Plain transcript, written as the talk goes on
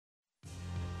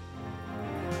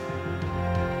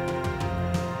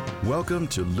Welcome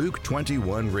to Luke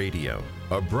 21 Radio,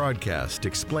 a broadcast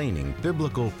explaining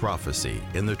biblical prophecy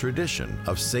in the tradition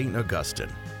of St. Augustine.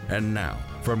 And now,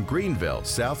 from Greenville,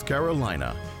 South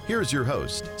Carolina, here's your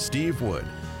host, Steve Wood.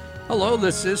 Hello,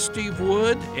 this is Steve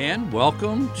Wood, and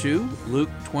welcome to Luke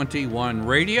 21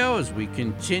 Radio as we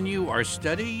continue our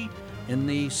study in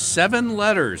the 7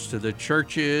 letters to the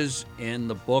churches in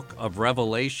the book of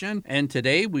Revelation. And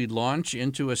today we launch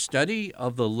into a study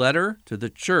of the letter to the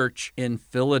church in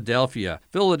Philadelphia.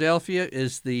 Philadelphia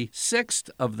is the 6th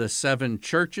of the 7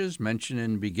 churches mentioned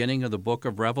in the beginning of the book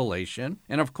of Revelation.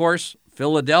 And of course,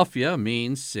 Philadelphia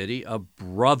means city of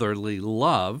brotherly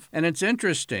love. And it's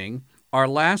interesting, our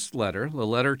last letter, the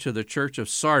letter to the church of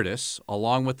Sardis,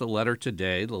 along with the letter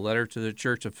today, the letter to the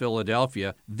church of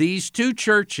Philadelphia, these 2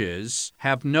 churches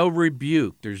have no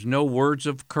rebuke. There's no words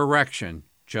of correction,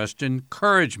 just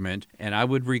encouragement. And I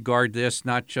would regard this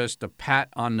not just a pat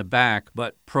on the back,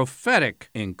 but prophetic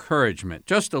encouragement.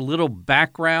 Just a little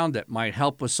background that might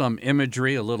help with some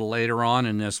imagery a little later on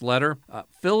in this letter.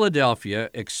 Philadelphia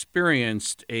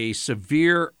experienced a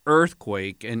severe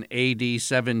earthquake in AD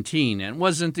 17. And it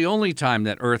wasn't the only time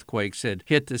that earthquakes had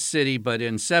hit the city, but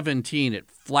in 17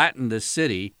 it flattened the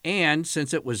city. And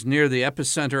since it was near the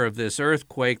epicenter of this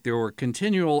earthquake, there were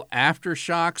continual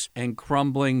aftershocks and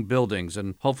crumbling buildings.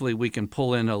 And hopefully we can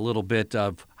pull in a little bit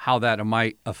of how that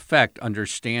might affect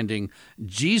understanding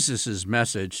Jesus'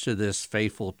 message to this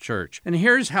faithful church. And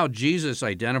here's how Jesus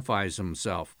identifies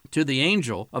himself. To the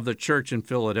angel of the church in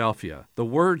Philadelphia, the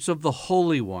words of the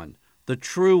Holy One, the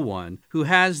true one, who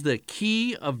has the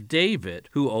key of David,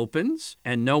 who opens,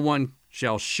 and no one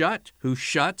shall shut, who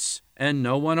shuts, and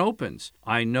no one opens.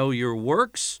 I know your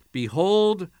works.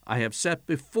 Behold, I have set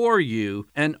before you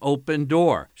an open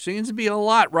door. Seems to be a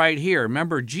lot right here.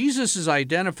 Remember, Jesus'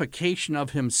 identification of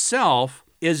himself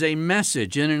is a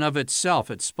message in and of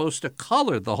itself. It's supposed to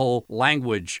color the whole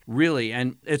language, really.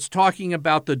 And it's talking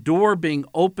about the door being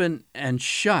open and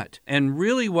shut. And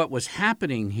really what was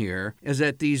happening here is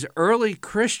that these early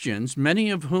Christians, many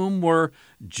of whom were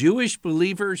Jewish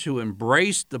believers who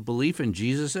embraced the belief in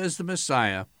Jesus as the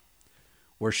Messiah,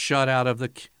 were shut out of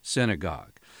the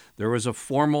synagogue. There was a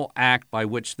formal act by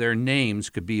which their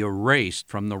names could be erased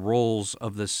from the rolls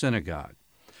of the synagogue.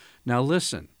 Now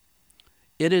listen,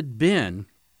 it had been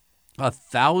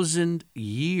 1,000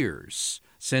 years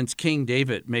since King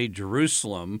David made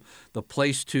Jerusalem the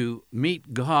place to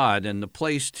meet God and the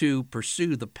place to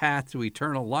pursue the path to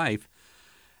eternal life.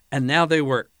 And now they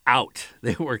were out.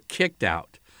 They were kicked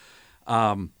out.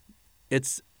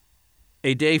 It's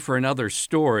a day for another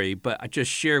story, but I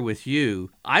just share with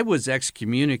you, I was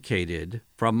excommunicated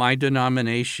from my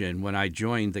denomination when I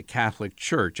joined the Catholic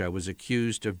Church. I was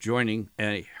accused of joining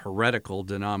a heretical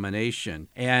denomination.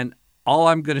 And all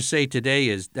I'm going to say today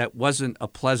is that wasn't a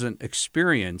pleasant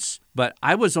experience, but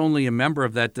I was only a member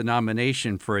of that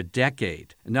denomination for a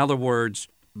decade. In other words,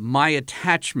 my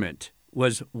attachment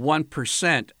was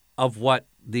 1% of what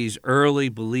these early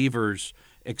believers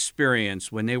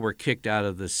experienced when they were kicked out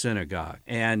of the synagogue.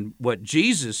 And what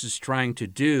Jesus is trying to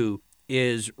do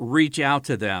is reach out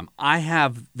to them. I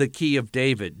have the key of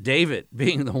David, David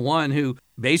being the one who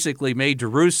basically made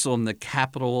Jerusalem the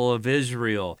capital of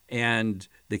Israel. And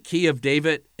the key of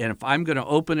David, and if I'm going to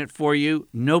open it for you,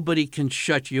 nobody can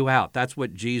shut you out. That's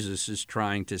what Jesus is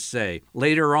trying to say.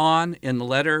 Later on in the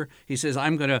letter, he says,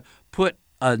 I'm going to put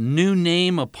a new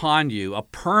name upon you, a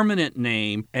permanent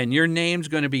name, and your name's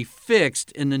going to be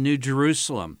fixed in the New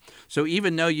Jerusalem. So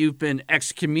even though you've been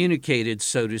excommunicated,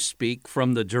 so to speak,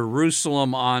 from the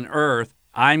Jerusalem on earth,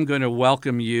 I'm going to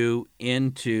welcome you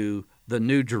into the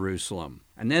New Jerusalem.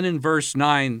 And then in verse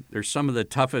 9, there's some of the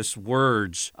toughest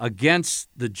words against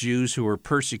the Jews who were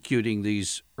persecuting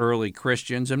these early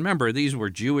Christians. And remember, these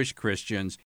were Jewish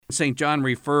Christians. St. John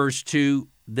refers to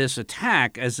this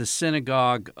attack as the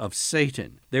synagogue of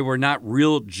Satan. They were not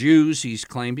real Jews, he's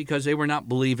claimed, because they were not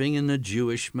believing in the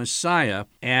Jewish Messiah.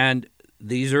 And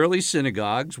these early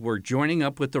synagogues were joining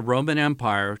up with the Roman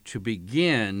Empire to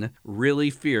begin really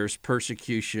fierce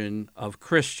persecution of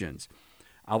Christians.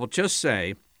 I will just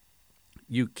say,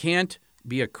 you can't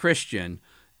be a Christian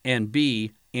and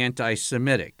be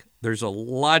anti-Semitic. There's a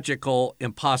logical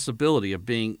impossibility of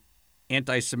being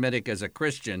anti-Semitic as a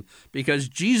Christian because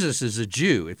Jesus is a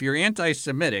Jew. If you're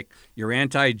anti-Semitic, you're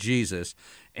anti-Jesus.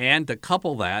 And to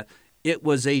couple that, it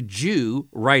was a Jew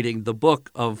writing the book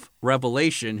of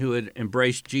Revelation who had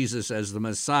embraced Jesus as the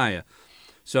Messiah.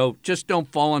 So just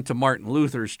don't fall into Martin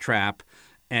Luther's trap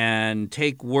and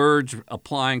take words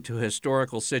applying to a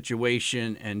historical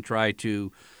situation and try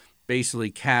to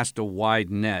basically cast a wide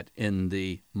net in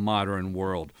the modern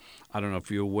world. I don't know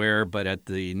if you're aware, but at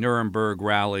the Nuremberg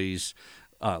rallies,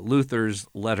 Luther's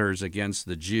letters against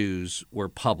the Jews were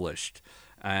published.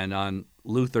 And on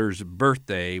Luther's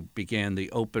birthday began the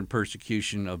open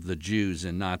persecution of the Jews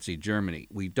in Nazi Germany.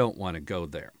 We don't want to go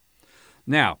there.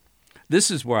 Now, this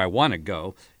is where I want to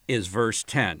go, is verse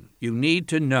 10. You need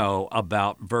to know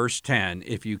about verse 10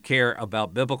 if you care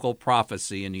about biblical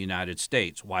prophecy in the United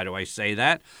States. Why do I say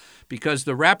that? Because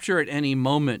the rapture at any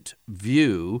moment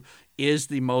view is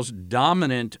the most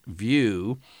dominant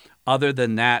view other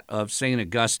than that of St.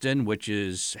 Augustine, which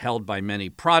is held by many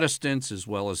Protestants as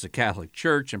well as the Catholic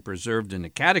Church and preserved in the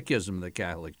Catechism of the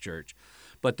Catholic Church.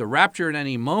 But the rapture at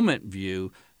any moment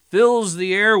view fills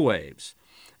the airwaves.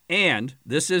 And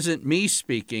this isn't me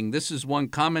speaking. This is one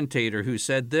commentator who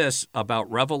said this about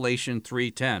Revelation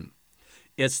 3:10.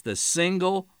 It's the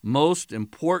single most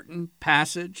important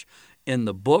passage in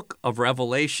the book of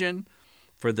Revelation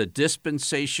for the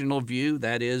dispensational view,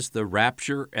 that is, the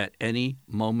rapture at any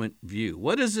moment view.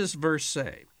 What does this verse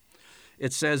say?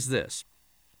 It says this: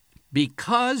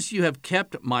 "Because you have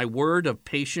kept my word of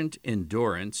patient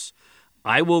endurance,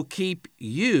 I will keep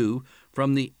you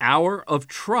from the hour of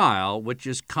trial which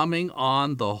is coming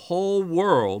on the whole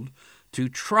world to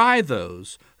try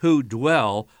those who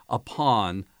dwell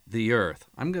upon the earth."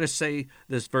 I'm going to say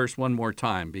this verse one more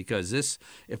time because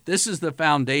if this is the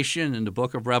foundation in the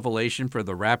book of Revelation for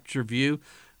the rapture view,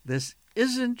 this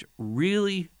isn't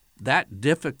really that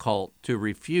difficult to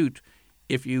refute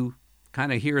if you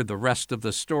kind of hear the rest of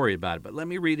the story about it. But let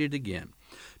me read it again.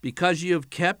 "Because you have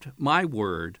kept my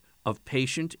word of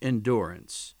patient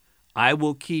endurance, I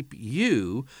will keep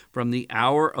you from the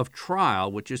hour of trial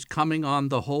which is coming on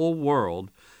the whole world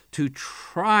to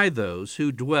try those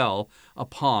who dwell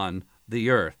upon the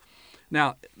earth."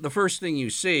 Now, the first thing you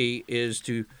see is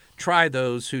to try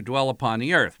those who dwell upon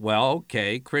the earth. Well,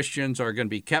 okay, Christians are going to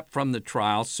be kept from the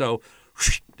trial, so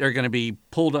they're going to be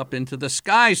pulled up into the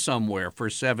sky somewhere for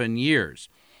 7 years.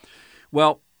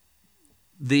 Well,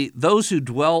 those who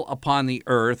dwell upon the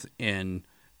earth in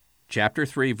chapter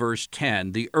 3, verse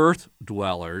 10, the earth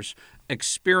dwellers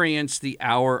experience the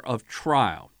hour of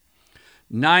trial.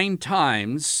 9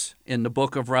 times in the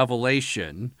book of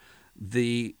Revelation,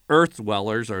 the earth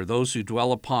dwellers, or those who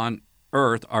dwell upon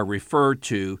earth, are referred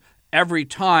to. Every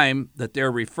time that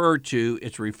they're referred to,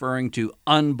 it's referring to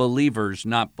unbelievers,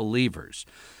 not believers.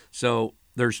 So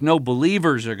there's no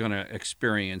believers that are going to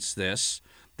experience this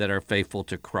that are faithful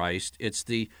to Christ. It's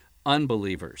the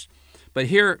unbelievers. But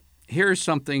here's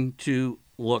something to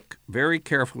look very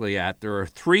carefully at. There are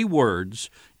 3 words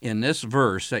in this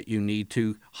verse that you need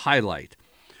to highlight.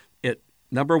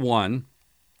 Number 1,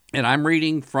 and I'm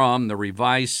reading from the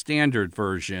Revised Standard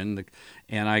Version,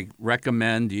 and I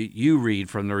recommend you read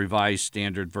from the Revised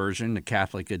Standard Version, the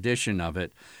Catholic edition of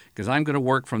it, because I'm going to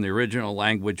work from the original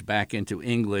language back into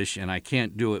English, and I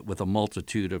can't do it with a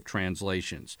multitude of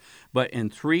translations. But in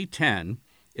 3:10,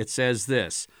 it says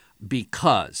this: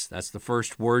 "Because," that's the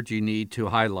first word you need to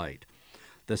highlight.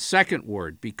 The second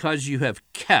word, "because you have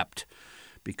kept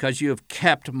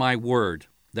my word,"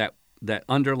 that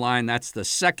underline, that's the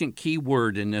second key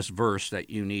word in this verse that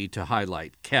you need to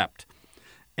highlight, kept.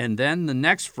 And then the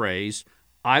next phrase,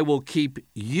 "I will keep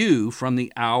you from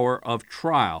the hour of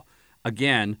trial."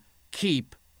 Again,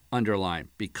 keep, underline.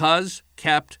 Because,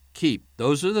 kept, keep.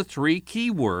 Those are the 3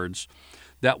 key words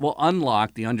that will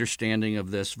unlock the understanding of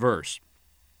this verse.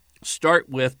 Start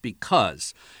with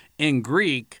because. In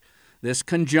Greek, this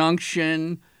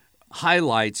conjunction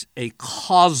highlights a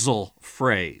causal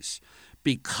phrase.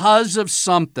 Because of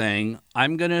something,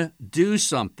 I'm going to do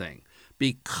something.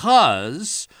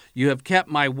 Because you have kept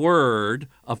my word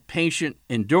of patient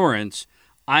endurance,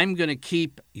 I'm going to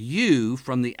keep you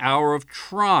from the hour of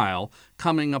trial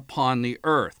coming upon the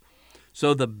earth.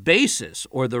 So the basis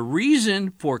or the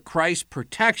reason for Christ's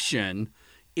protection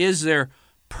is their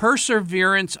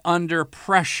perseverance under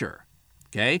pressure,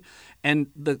 okay? And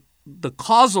the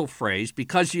causal phrase,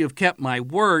 "because you have kept my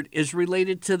word," is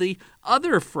related to the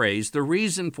other phrase, the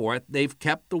reason for it. They've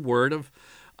kept the word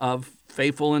of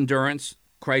faithful endurance.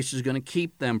 Christ is going to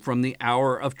keep them from the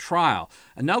hour of trial.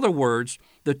 In other words,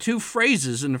 the 2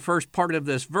 phrases in the first part of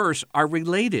this verse are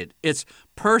related. It's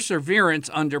perseverance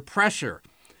under pressure.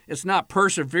 It's not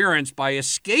perseverance by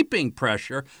escaping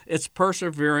pressure. It's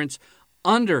perseverance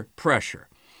under pressure.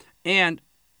 And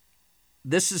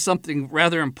this is something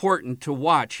rather important to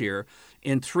watch here.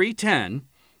 In 3:10,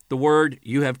 the word,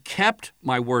 "you have kept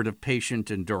my word of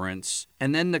patient endurance,"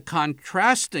 and then the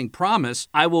contrasting promise,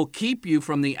 "I will keep you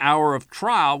from the hour of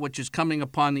trial which is coming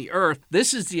upon the earth."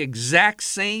 This is the exact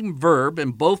same verb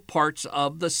in both parts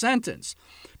of the sentence.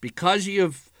 Because you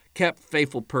have kept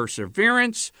faithful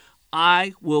perseverance,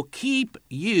 I will keep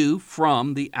you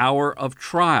from the hour of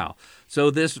trial.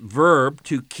 So this verb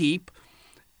to keep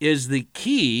is the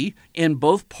key in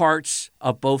both parts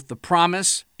of both the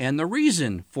promise and the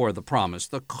reason for the promise,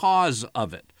 the cause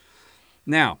of it.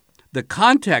 Now, the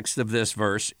context of this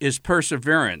verse is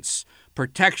perseverance,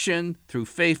 protection through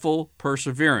faithful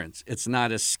perseverance. It's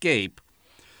not escape.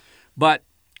 But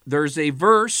there's a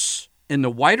verse in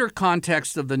the wider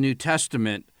context of the New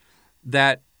Testament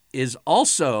that is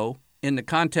also in the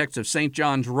context of St.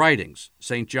 John's writings.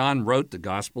 St. John wrote the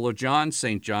Gospel of John.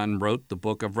 St. John wrote the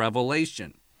book of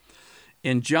Revelation.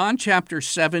 In John chapter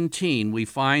 17, we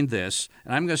find this,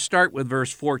 and I'm going to start with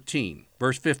verse 14.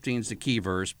 Verse 15 is the key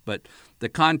verse, but the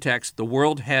context, the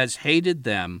world has hated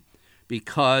them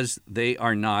because they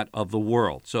are not of the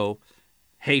world. So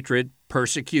hatred,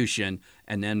 persecution,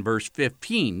 and then verse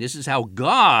 15. This is how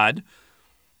God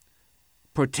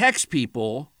protects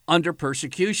people under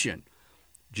persecution.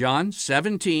 John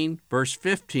 17, verse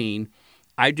 15,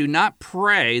 I do not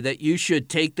pray that you should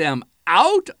take them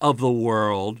out of the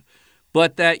world,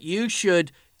 but that you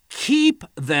should keep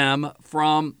them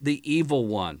from the evil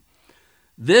one.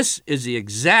 This is the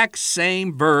exact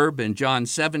same verb in John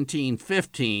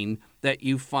 17:15 that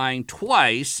you find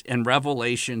twice in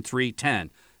Revelation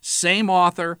 3:10. Same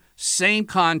author, same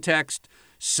context,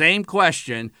 same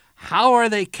question. How are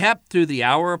they kept through the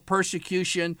hour of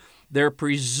persecution? They're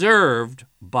preserved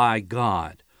by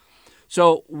God.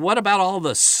 So what about all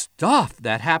the stuff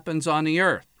that happens on the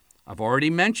earth? I've already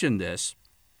mentioned this.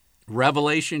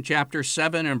 Revelation chapter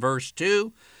 7 and verse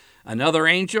 2, another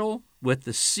angel with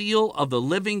the seal of the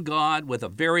living God with a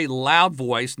very loud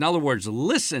voice. In other words,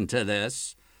 listen to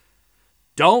this.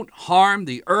 Don't harm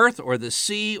the earth or the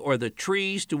sea or the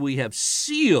trees till we have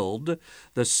sealed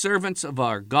the servants of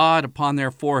our God upon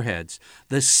their foreheads.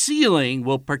 The sealing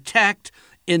will protect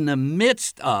in the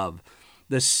midst of.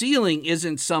 The sealing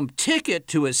isn't some ticket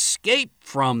to escape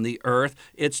from the earth.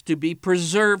 It's to be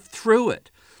preserved through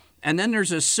it. And then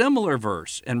there's a similar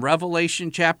verse in Revelation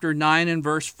chapter 9 and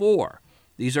verse 4.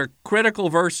 These are critical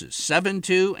verses,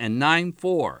 7:2 and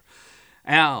 9:4.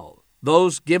 Now,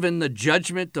 those given the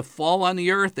judgment to fall on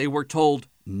the earth, they were told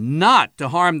not to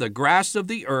harm the grass of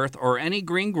the earth or any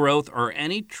green growth or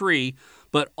any tree,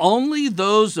 but only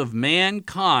those of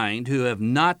mankind who have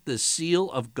not the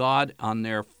seal of God on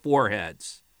their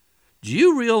foreheads. Do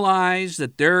you realize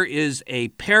that there is a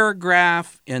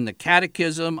paragraph in the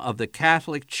Catechism of the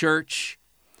Catholic Church,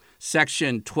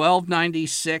 section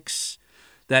 1296,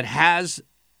 that has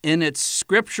in its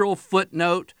scriptural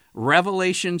footnote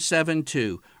Revelation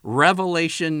 7:2,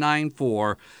 Revelation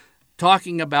 9:4,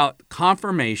 talking about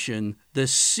confirmation? The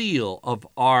seal of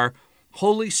our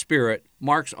Holy Spirit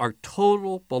marks our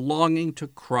total belonging to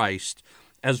Christ,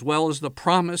 as well as the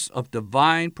promise of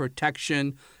divine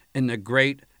protection in the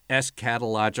great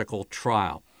eschatological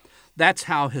trial. That's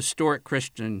how historic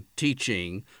Christian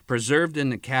teaching, preserved in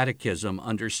the Catechism,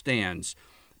 understands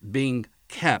being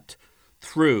kept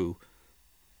through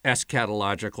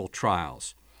eschatological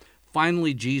trials.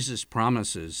 Finally, Jesus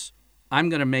promises, I'm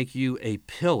going to make you a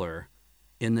pillar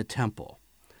in the temple.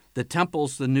 The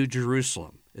temple's the New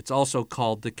Jerusalem. It's also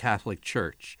called the Catholic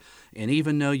Church. And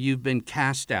even though you've been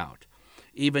cast out,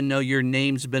 even though your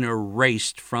name's been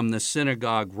erased from the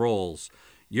synagogue rolls,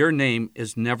 your name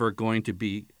is never going to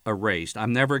be erased.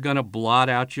 I'm never going to blot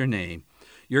out your name.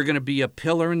 You're going to be a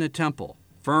pillar in the temple,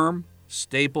 firm,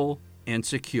 stable, and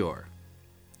secure.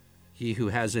 He who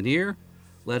has an ear,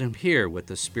 let him hear what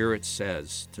the Spirit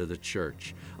says to the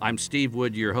church. I'm Steve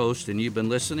Wood, your host, and you've been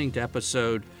listening to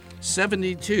episode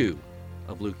 72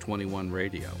 of Luke 21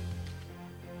 Radio.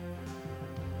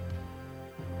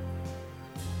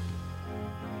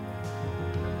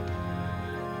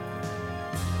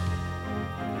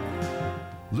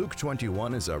 Luke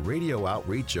 21 is a radio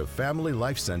outreach of Family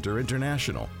Life Center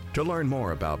International. To learn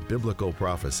more about biblical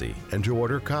prophecy and to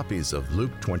order copies of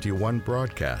Luke 21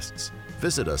 broadcasts,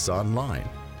 visit us online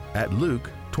at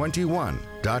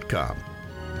luke21.com.